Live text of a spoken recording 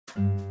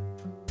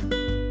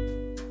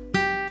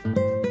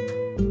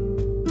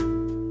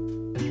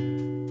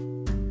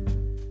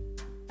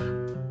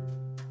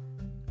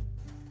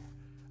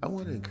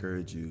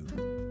encourage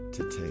you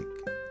to take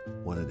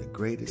one of the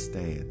greatest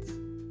stands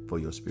for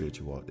your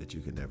spiritual walk that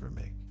you can ever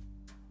make.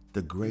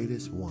 The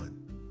greatest one.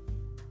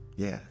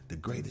 Yeah, the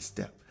greatest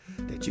step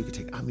that you can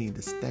take. I mean,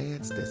 the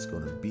stance that's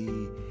going to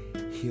be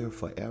here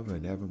forever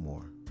and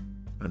evermore.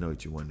 I know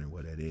that you're wondering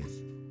what that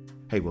is.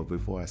 Hey, well,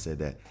 before I said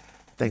that,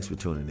 thanks for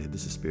tuning in.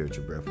 This is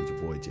Spiritual Breath with your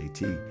boy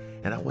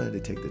JT, and I wanted to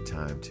take the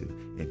time to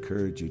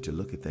encourage you to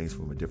look at things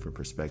from a different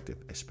perspective,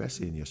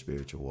 especially in your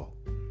spiritual walk.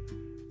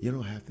 You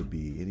don't have to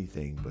be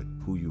anything but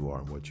who you are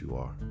and what you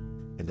are,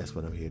 and that's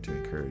what I'm here to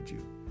encourage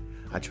you.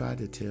 I try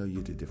to tell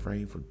you to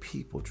refrain from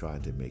people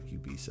trying to make you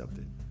be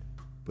something,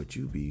 but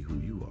you be who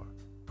you are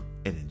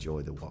and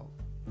enjoy the walk,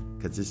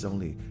 because it's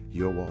only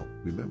your walk.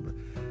 Remember,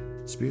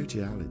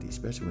 spirituality,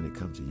 especially when it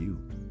comes to you,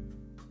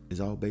 is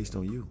all based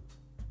on you.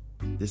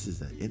 This is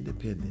an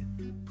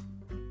independent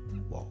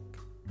walk.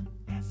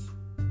 Yes.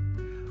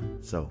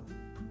 So,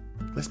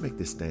 let's make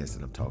this stance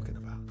that I'm talking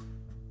about.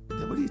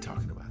 Now, what are you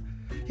talking about?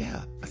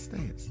 Yeah, a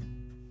stance.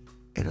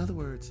 In other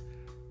words,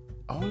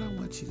 all I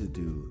want you to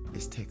do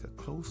is take a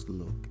close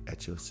look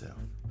at yourself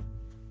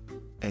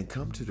and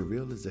come to the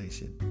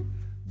realization,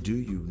 do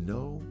you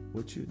know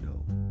what you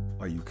know?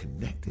 Are you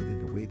connected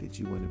in the way that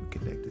you want to be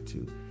connected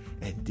to?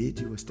 And did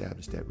you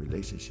establish that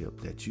relationship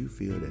that you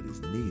feel that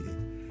is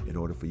needed in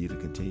order for you to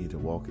continue to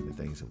walk in the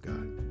things of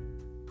God?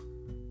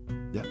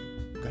 Yep,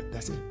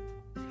 that's it.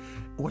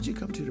 Once you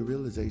come to the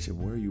realization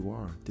where you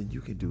are, then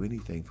you can do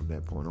anything from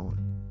that point on.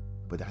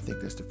 But I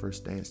think that's the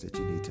first stance that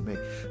you need to make.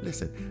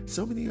 Listen,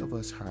 so many of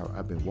us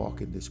have been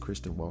walking this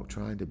Christian walk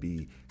trying to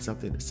be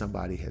something that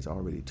somebody has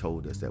already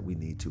told us that we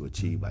need to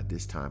achieve by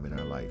this time in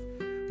our life.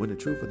 When the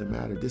truth of the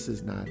matter, this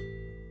is not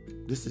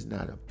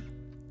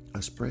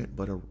a sprint,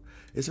 but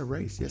it's a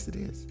race. Yes, it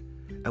is.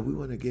 And we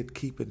want to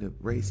keep in the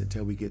race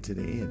until we get to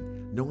the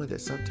end, knowing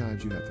that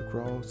sometimes you have to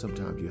crawl,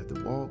 sometimes you have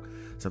to walk,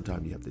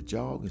 sometimes you have to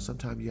jog, and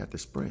sometimes you have to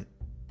sprint.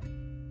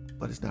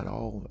 But it's not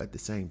all at the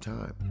same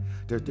time.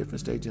 There are different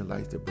stages in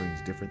life that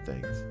brings different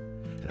things.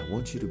 And I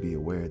want you to be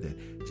aware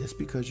that just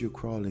because you're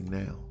crawling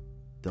now,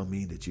 don't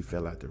mean that you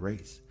fell out the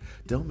race.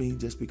 Don't mean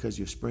just because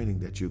you're sprinting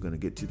that you're going to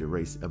get to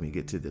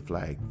the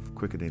flag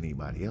quicker than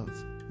anybody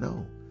else.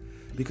 No,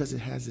 because it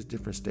has its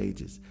different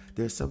stages.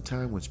 There's some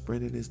time when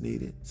sprinting is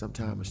needed.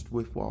 Sometimes a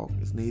swift walk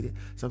is needed.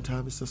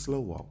 Sometimes it's a slow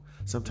walk.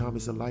 Sometimes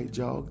it's a light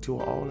jog to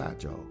an all-out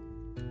jog.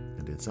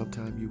 And then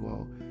sometimes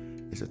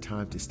it's a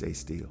time to stay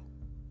still.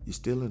 You're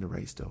still in the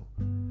race though.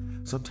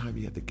 Sometimes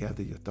you have to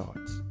gather your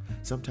thoughts.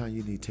 Sometimes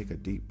you need to take a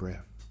deep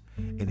breath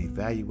and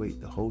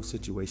evaluate the whole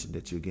situation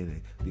that you're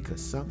getting.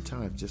 Because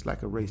sometimes, just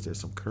like a race, there's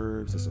some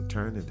curves, there's some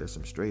turning, there's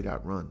some straight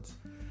out runs.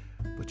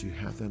 But you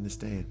have to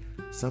understand,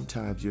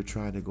 sometimes you're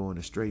trying to go on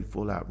a straight,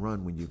 full out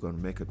run when you're going to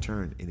make a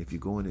turn. And if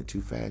you're going in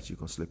too fast, you're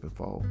going to slip and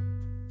fall.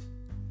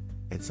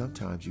 And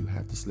sometimes you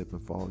have to slip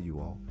and fall, you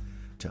all,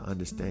 to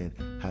understand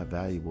how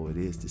valuable it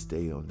is to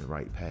stay on the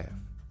right path.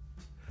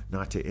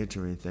 Not to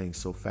enter in things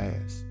so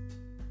fast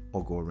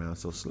or go around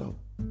so slow.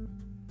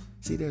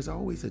 See, there's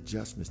always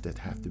adjustments that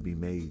have to be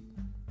made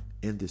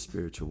in this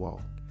spiritual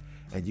walk.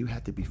 And you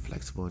have to be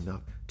flexible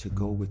enough to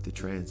go with the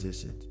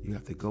transitions. You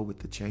have to go with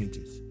the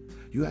changes.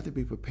 You have to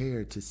be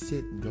prepared to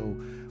sit and go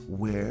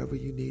wherever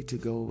you need to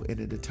go and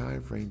in the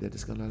time frame that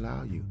it's going to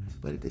allow you.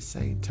 But at the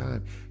same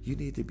time, you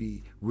need to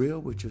be real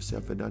with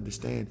yourself and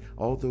understand,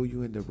 although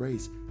you're in the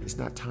race, it's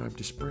not time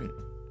to sprint.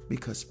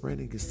 Because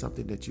sprinting is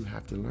something that you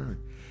have to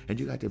learn. And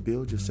you got to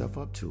build yourself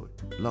up to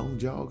it. Long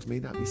jogs may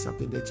not be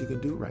something that you can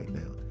do right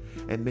now.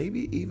 And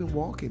maybe even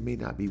walking may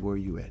not be where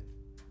you at.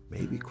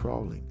 Maybe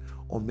crawling.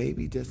 Or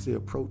maybe just the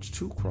approach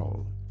to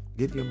crawl.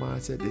 Getting your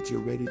mindset that you're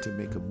ready to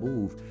make a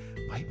move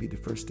might be the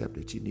first step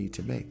that you need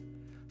to make.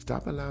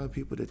 Stop allowing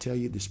people to tell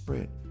you to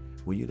sprint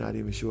when you're not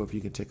even sure if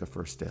you can take a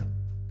first step.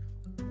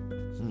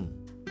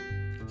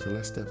 So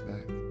let's step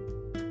back.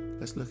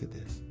 Let's look at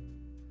this.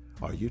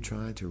 Are you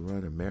trying to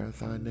run a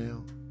marathon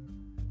now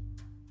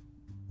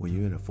when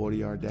you're in a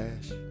 40-yard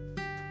dash?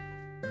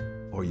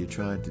 Or you're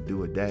trying to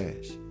do a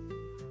dash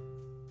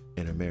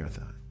in a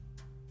marathon?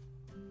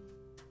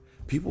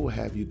 People will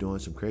have you doing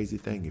some crazy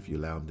thing if you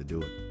allow them to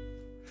do it.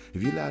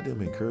 If you allow them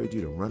to encourage you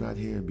to run out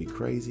here and be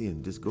crazy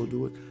and just go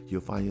do it,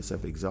 you'll find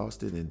yourself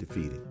exhausted and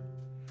defeated.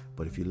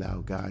 But if you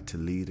allow God to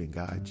lead and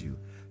guide you,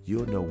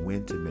 you'll know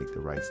when to make the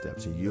right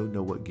steps and you'll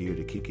know what gear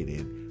to kick it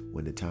in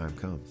when the time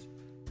comes.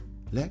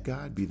 Let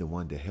God be the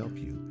one to help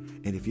you.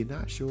 And if you're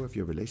not sure if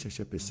your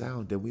relationship is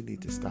sound, then we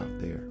need to stop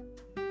there.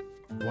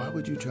 Why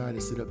would you try to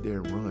sit up there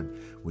and run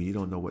when you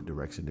don't know what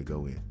direction to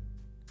go in?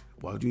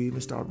 Why would you even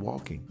start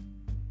walking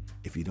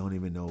if you don't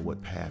even know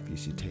what path you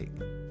should take?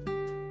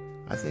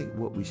 I think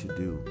what we should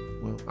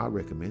do, I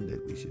recommend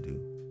that we should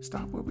do,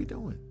 stop what we're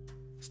doing.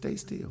 Stay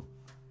still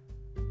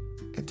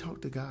and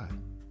talk to God.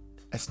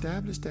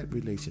 Establish that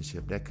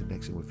relationship, that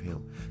connection with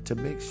Him, to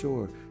make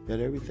sure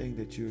that everything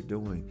that you're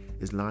doing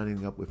is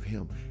lining up with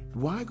Him.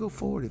 Why go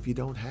forward if you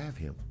don't have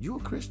Him? You're a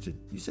Christian.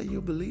 You say you're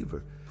a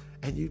believer,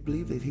 and you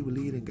believe that He will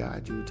lead and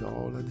guide you into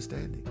all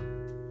understanding.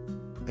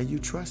 And you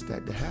trust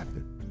that to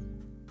happen.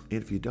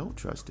 And if you don't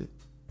trust it,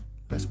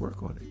 let's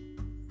work on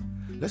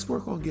it. Let's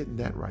work on getting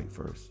that right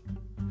first.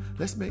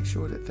 Let's make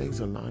sure that things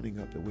are lining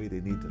up the way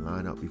they need to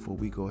line up before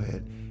we go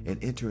ahead and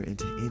enter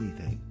into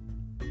anything.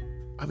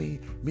 I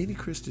mean, many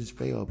Christians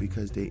fail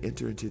because they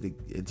enter into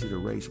the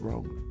race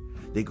wrongly.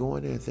 They go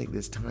in there and think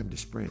it's time to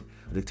sprint,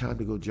 or the time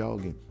to go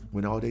jogging,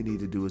 when all they need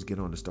to do is get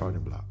on the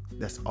starting block.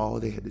 That's all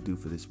they had to do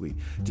for this week,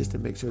 just to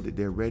make sure that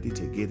they're ready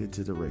to get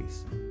into the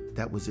race.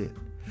 That was it.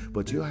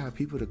 But you'll have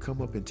people to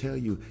come up and tell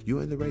you,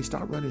 you're in the race,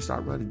 start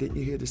running. Didn't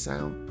you hear the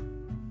sound?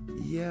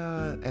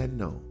 Yeah and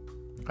no.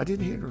 I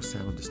didn't hear no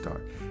sound to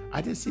start.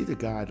 I didn't see the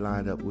guy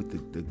lined up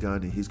with the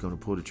gun and he's going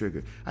to pull the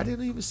trigger. I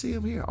didn't even see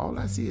him here. All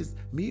I see is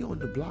me on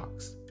the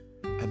blocks.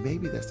 And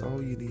maybe that's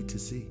all you need to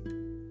see.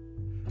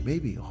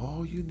 Maybe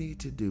all you need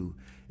to do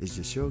is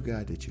just show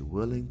God that you're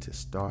willing to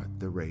start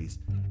the race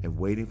and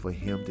waiting for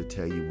him to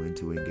tell you when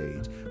to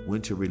engage,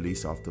 when to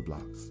release off the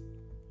blocks.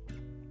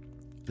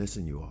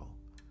 Listen, you all.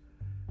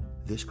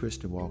 This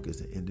Christian walk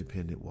is an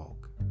independent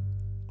walk.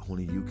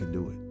 Only you can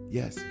do it.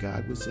 Yes,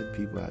 God will send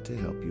people out to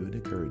help you and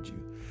encourage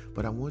you.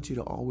 But I want you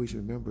to always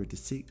remember to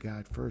seek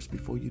God first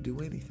before you do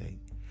anything.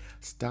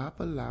 Stop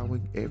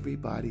allowing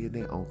everybody and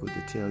their uncle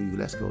to tell you,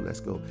 let's go, let's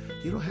go.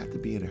 You don't have to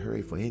be in a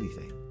hurry for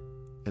anything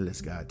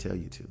unless God tell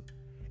you to.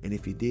 And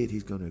if he did,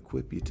 he's going to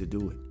equip you to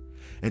do it.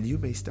 And you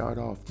may start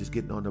off just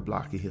getting on the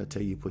block and he'll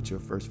tell you put your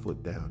first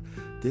foot down.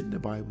 Didn't the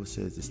Bible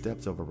says the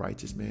steps of a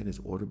righteous man is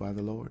ordered by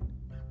the Lord?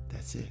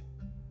 That's it.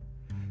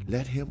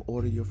 Let him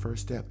order your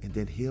first step, and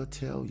then he'll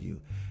tell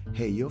you,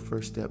 hey, your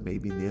first step may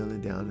be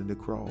kneeling down in the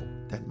crawl.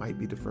 That might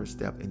be the first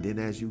step. And then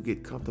as you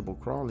get comfortable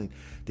crawling,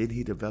 then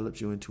he develops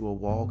you into a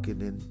walk,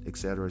 and then et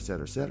cetera, et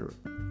cetera, et cetera.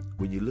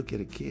 When you look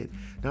at a kid,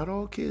 not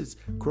all kids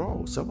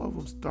crawl. Some of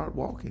them start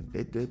walking.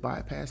 They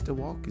bypass the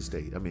walking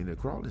stage, the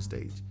crawling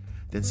stage.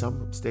 Then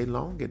some stay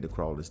long in the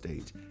crawling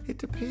stage. It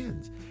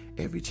depends.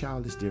 Every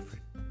child is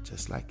different,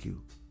 just like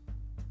you.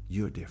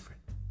 You're different.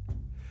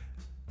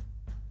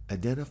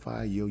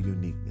 Identify your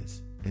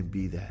uniqueness and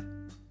be that.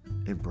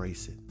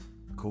 Embrace it.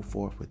 Go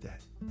forth with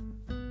that.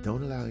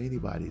 Don't allow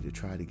anybody to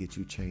try to get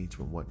you changed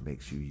from what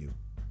makes you you.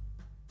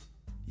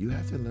 You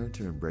have to learn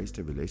to embrace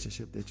the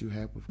relationship that you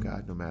have with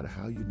God, no matter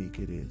how unique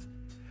it is.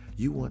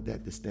 You want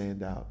that to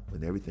stand out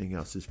when everything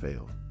else has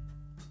failed.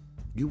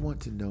 You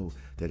want to know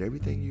that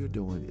everything you're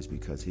doing is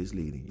because he's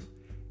leading you.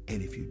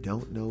 And if you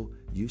don't know,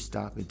 you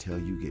stop until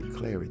you get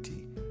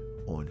clarity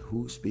on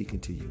who's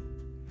speaking to you.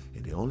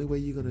 And the only way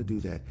you're going to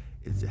do that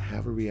is to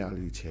have a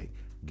reality check.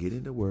 Get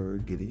in the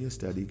word, get in your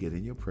study, get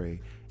in your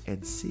pray,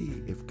 and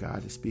see if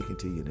God is speaking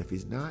to you. And if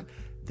he's not,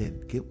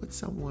 then get with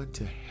someone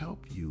to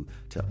help you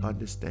to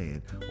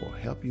understand or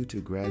help you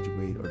to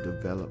graduate or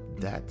develop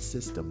that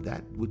system,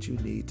 that which you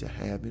need to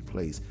have in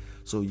place,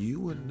 so you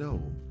will know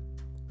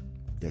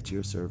that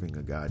you're serving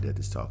a God that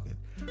is talking.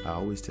 I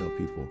always tell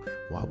people,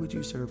 why would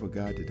you serve a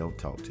God that don't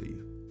talk to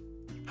you?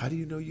 How do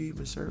you know you're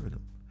even serving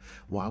him?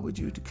 Why would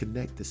you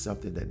connect to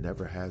something that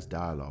never has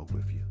dialogue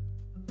with you?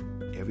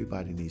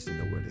 Everybody needs to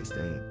know where they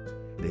stand.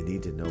 They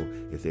need to know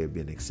if they've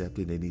been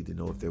accepted. They need to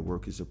know if their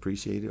work is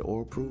appreciated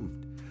or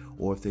approved,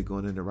 or if they're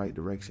going in the right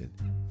direction.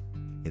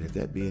 And if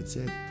that being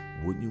said,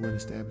 wouldn't you want to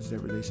establish that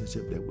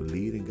relationship that would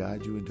lead and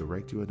guide you and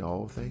direct you into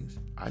all things?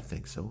 I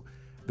think so.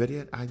 Better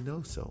yet, I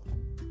know so.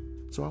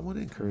 So I want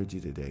to encourage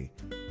you today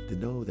to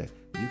know that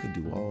you can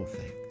do all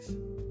things,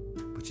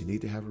 but you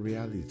need to have a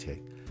reality check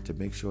to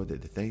make sure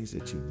that the things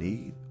that you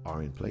need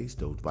are in place,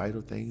 those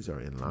vital things are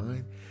in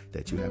line,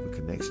 that you have a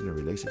connection, a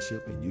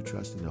relationship, and you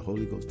trust in the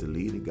Holy Ghost to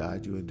lead and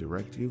guide you and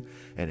direct you.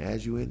 And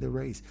as you're in the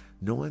race,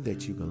 knowing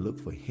that you can look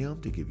for him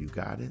to give you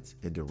guidance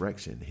and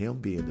direction, him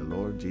being the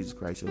Lord Jesus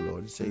Christ, your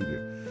Lord and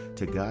Savior,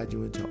 to guide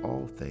you into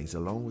all things,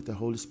 along with the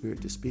Holy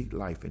Spirit to speak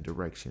life and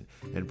direction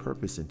and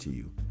purpose into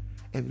you.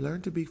 And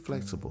learn to be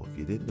flexible. If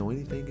you didn't know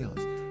anything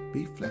else,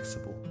 be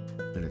flexible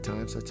in a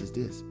time such as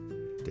this,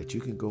 that you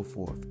can go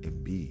forth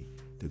and be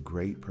the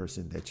great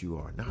person that you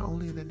are, not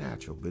only in the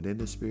natural, but in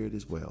the spirit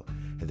as well,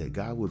 and that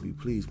God will be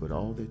pleased with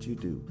all that you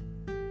do.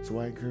 So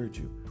I encourage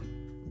you,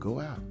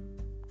 go out,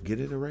 get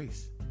in a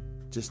race.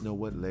 Just know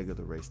what leg of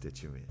the race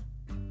that you're in.